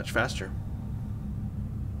that much faster.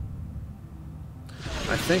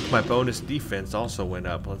 I think my bonus defense also went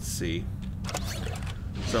up. Let's see.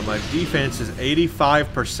 So my defense is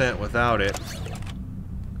 85% without it.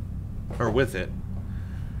 Or with it.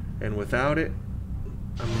 And without it,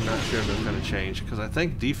 I'm not sure if it's going to change. Because I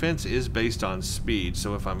think defense is based on speed.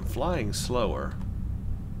 So if I'm flying slower,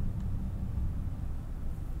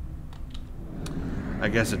 I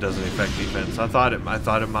guess it doesn't affect defense. I thought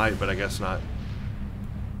it might, but I guess not.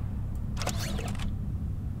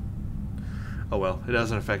 Oh well, it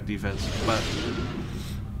doesn't affect defense, but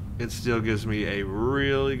it still gives me a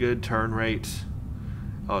really good turn rate.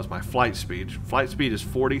 Oh, it's my flight speed. Flight speed is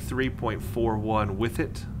 43.41 with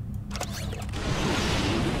it.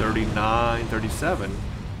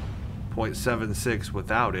 37.76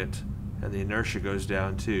 without it, and the inertia goes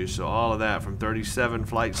down too. So all of that from 37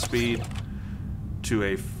 flight speed to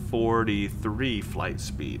a 43 flight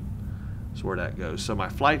speed. That's where that goes. So my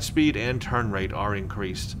flight speed and turn rate are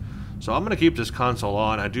increased. So I'm going to keep this console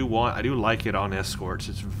on. I do like it on escorts.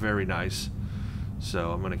 It's very nice.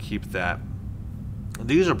 So I'm going to keep that.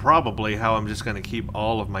 These are probably how I'm just going to keep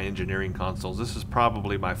all of my engineering consoles. This is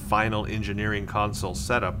probably my final engineering console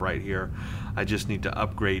setup right here. I just need to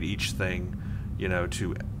upgrade each thing, you know,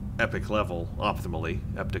 to epic level, optimally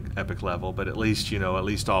epic level, but at least, you know, at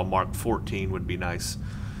least all Mark 14 would be nice.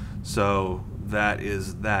 So that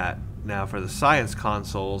is that. Now for the science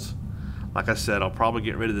consoles, like I said, I'll probably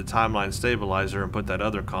get rid of the timeline stabilizer and put that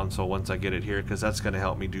other console once I get it here, because that's going to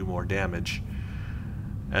help me do more damage,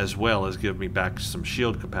 as well as give me back some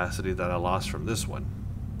shield capacity that I lost from this one.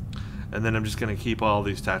 And then I'm just going to keep all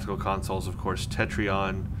these tactical consoles, of course,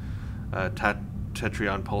 Tetrion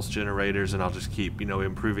pulse generators, and I'll just keep, you know,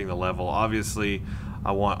 improving the level. Obviously,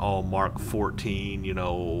 I want all Mark 14, you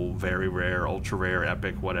know, very rare, ultra rare,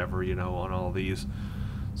 epic, whatever, you know, on all these.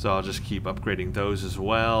 So I'll just keep upgrading those as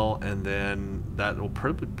well, and then that will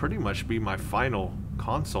pretty much be my final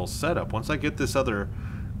console setup. Once I get this other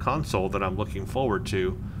console that I'm looking forward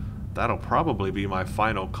to, that'll probably be my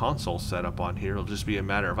final console setup on here. It'll just be a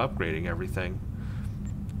matter of upgrading everything.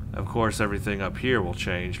 Of course, everything up here will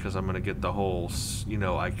change because I'm going to get the whole, you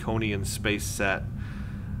know, Iconian space set.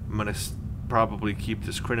 I'm going to probably keep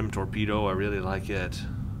this Crinum torpedo. I really like it.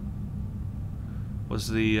 Was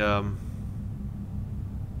the,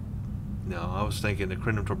 no, I was thinking the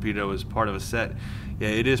Crinum torpedo is part of a set. Yeah,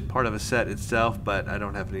 it is part of a set itself, but I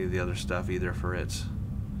don't have any of the other stuff either for it.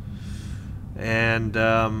 And,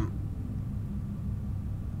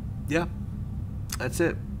 yeah, that's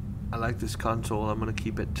it. I like this console. I'm going to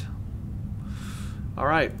keep it.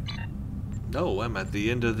 Alright. Oh, I'm at the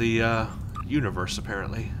end of the universe,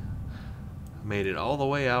 apparently. I made it all the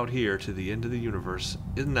way out here to the end of the universe.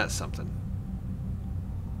 Isn't that something?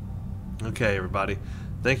 Okay, everybody.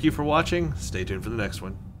 Thank you for watching. Stay tuned for the next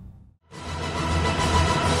one.